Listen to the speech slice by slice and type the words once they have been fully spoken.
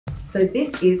So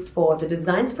this is for the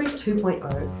Design Sprint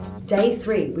 2.0, day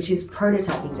 3, which is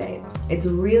prototyping day. It's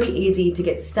really easy to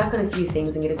get stuck on a few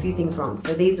things and get a few things wrong.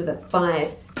 So these are the 5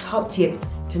 top tips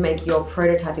to make your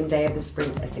prototyping day of the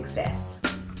sprint a success.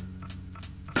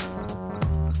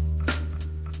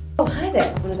 Oh, hi there.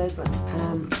 One of those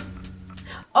ones.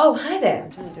 Oh, hi there.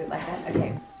 I'm trying to do it like that.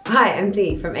 Okay. Hi, I'm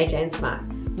Dee from AJ&Smart.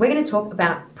 We're going to talk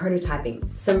about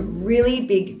prototyping, some really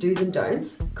big do's and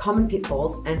don'ts, common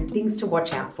pitfalls, and things to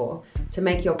watch out for to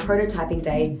make your prototyping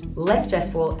day less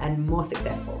stressful and more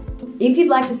successful. If you'd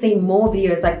like to see more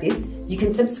videos like this, you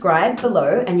can subscribe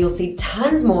below and you'll see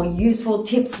tons more useful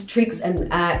tips, tricks, and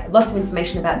lots of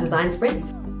information about design sprints.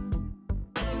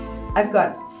 I've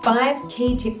got 5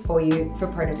 key tips for you for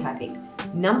prototyping.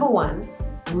 Number 1,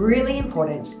 really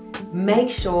important, make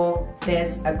sure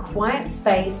there's a quiet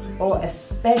space or a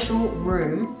special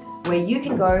room where you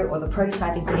can go or the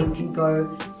prototyping team can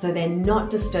go so they're not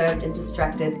disturbed and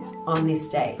distracted on this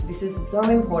day. This is so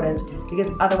important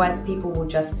because otherwise people will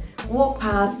just walk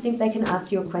past, think they can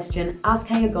ask you a question, ask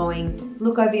how you're going,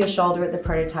 look over your shoulder at the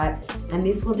prototype, and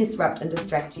this will disrupt and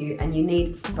distract you, and you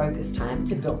need focus time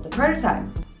to build the prototype.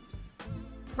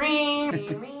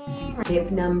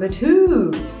 Tip number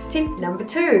 2. Tip number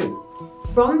 2.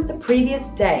 From the previous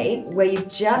day where you've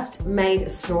just made a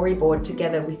storyboard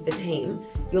together with the team,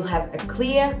 you'll have a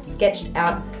clear, sketched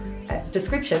out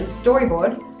description,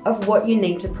 storyboard of what you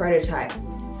need to prototype.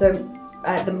 So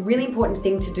the really important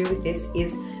thing to do with this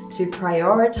is to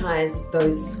prioritize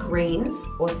those screens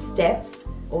or steps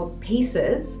or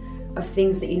pieces of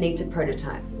things that you need to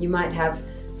prototype. You might have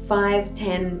 5,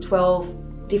 10,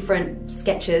 12 different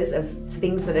sketches of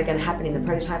things that are going to happen in the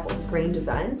prototype or screen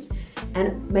designs,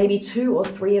 and maybe 2 or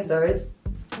 3 of those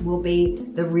will be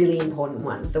the really important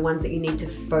ones, the ones that you need to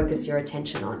focus your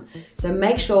attention on. So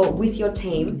make sure with your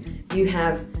team you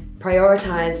have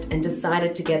prioritized and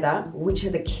decided together which are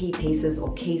the key pieces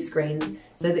or key screens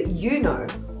so that you know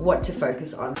what to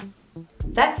focus on.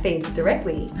 That feeds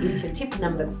directly into tip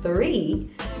number 3,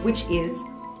 which is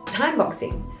time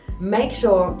boxing. Make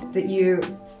sure that you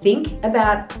think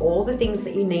about all the things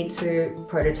that you need to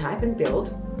prototype and build.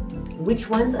 Which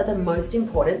ones are the most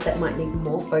important that might need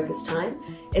more focus time,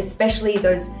 especially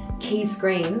those key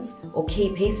screens or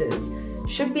key pieces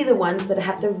should be the ones that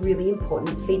have the really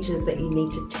important features that you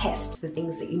need to test, the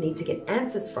things that you need to get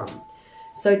answers from.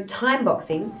 So time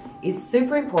boxing is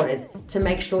super important to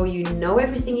make sure you know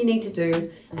everything you need to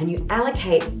do and you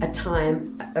allocate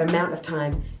an amount of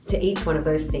time to each one of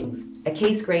those things. A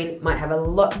key screen might have a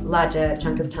lot larger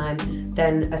chunk of time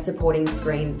than a supporting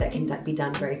screen that can be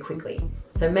done very quickly.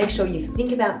 So make sure you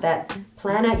think about that,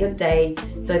 plan out your day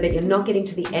so that you're not getting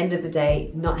to the end of the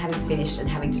day, not having finished and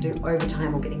having to do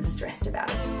overtime or getting stressed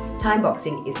about it. Time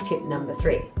boxing is tip number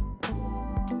 3.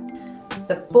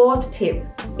 The 4th tip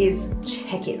is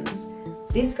check-ins.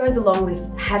 This goes along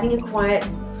with having a quiet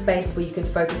space where you can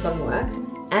focus on work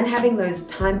and having those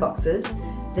time boxes.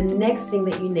 The next thing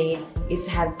that you need is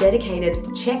to have dedicated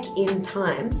check-in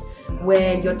times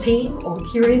where your team or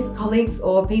curious colleagues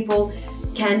or people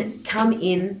can come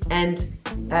in and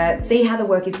see how the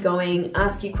work is going,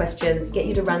 ask you questions, get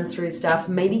you to run through stuff,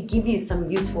 maybe give you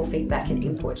some useful feedback and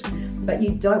input. But you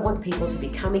don't want people to be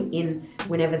coming in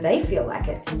whenever they feel like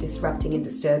it and disrupting and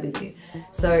disturbing you.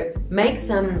 So make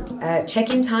some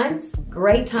check-in times.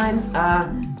 Great times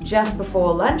are just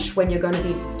before lunch when you're going to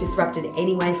be disrupted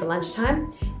anyway for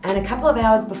lunchtime, and a couple of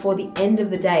hours before the end of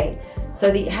the day,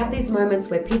 so that you have these moments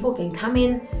where people can come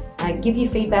in, give you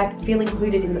feedback, feel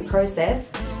included in the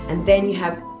process, and then you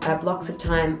have blocks of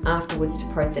time afterwards to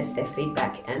process their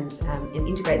feedback and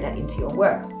integrate that into your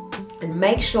work. And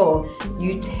make sure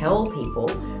you tell people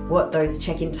what those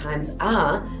check-in times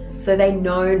are so they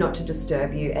know not to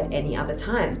disturb you at any other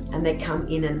time, and they come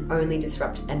in and only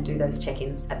disrupt and do those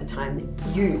check-ins at the time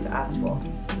that you've asked for.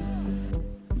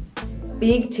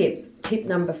 Big tip. Tip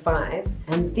number 5,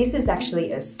 and this is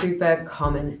actually a super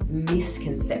common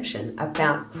misconception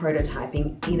about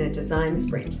prototyping in a design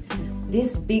sprint.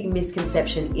 This big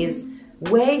misconception is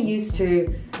we're used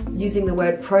to using the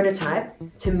word prototype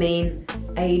to mean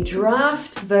a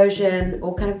draft version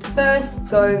or kind of first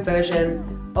go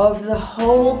version of the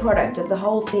whole product, of the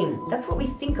whole thing. That's what we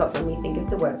think of when we think of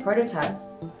the word prototype.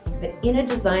 But in a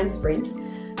design sprint,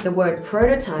 the word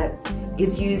prototype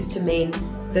is used to mean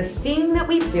the thing that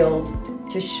we build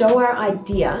to show our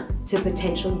idea to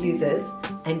potential users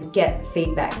and get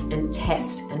feedback and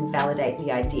test and validate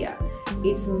the idea.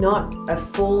 It's not a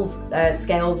full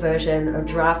scale version or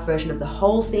draft version of the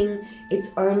whole thing. It's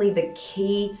only the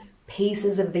key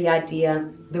pieces of the idea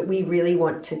that we really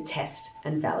want to test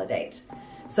and validate.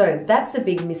 So that's a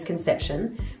big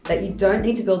misconception, that you don't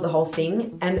need to build the whole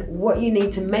thing. And what you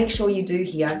need to make sure you do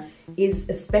here is,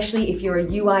 especially if you're a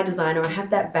UI designer or have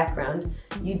that background,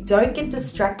 you don't get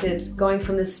distracted going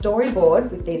from the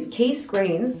storyboard with these key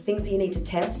screens, things that you need to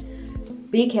test.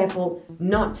 Be careful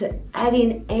not to add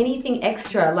in anything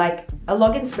extra like a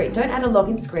login screen. Don't add a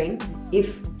login screen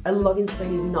if a login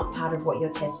screen is not part of what you're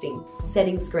testing.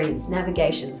 Setting screens,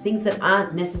 navigation, things that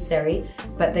aren't necessary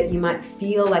but that you might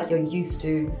feel like you're used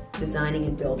to designing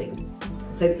and building.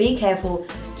 So be careful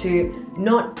to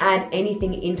not add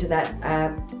anything into that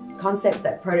concept,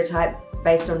 that prototype,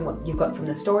 based on what you've got from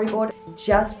the storyboard.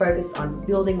 Just focus on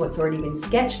building what's already been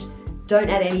sketched. Don't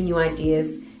add any new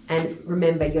ideas. And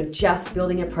remember, you're just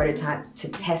building a prototype to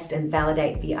test and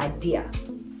validate the idea.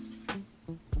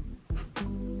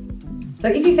 So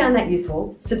if you found that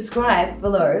useful, subscribe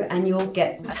below and you'll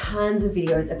get tons of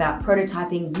videos about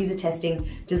prototyping, user testing,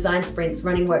 design sprints,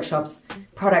 running workshops,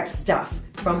 product stuff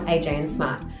from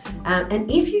AJ&Smart. And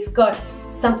if you've got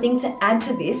something to add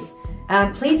to this,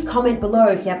 please comment below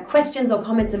if you have questions or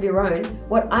comments of your own.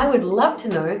 What I would love to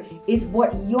know is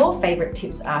what your favorite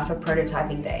tips are for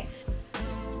prototyping day.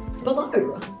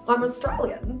 Below. I'm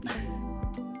Australian.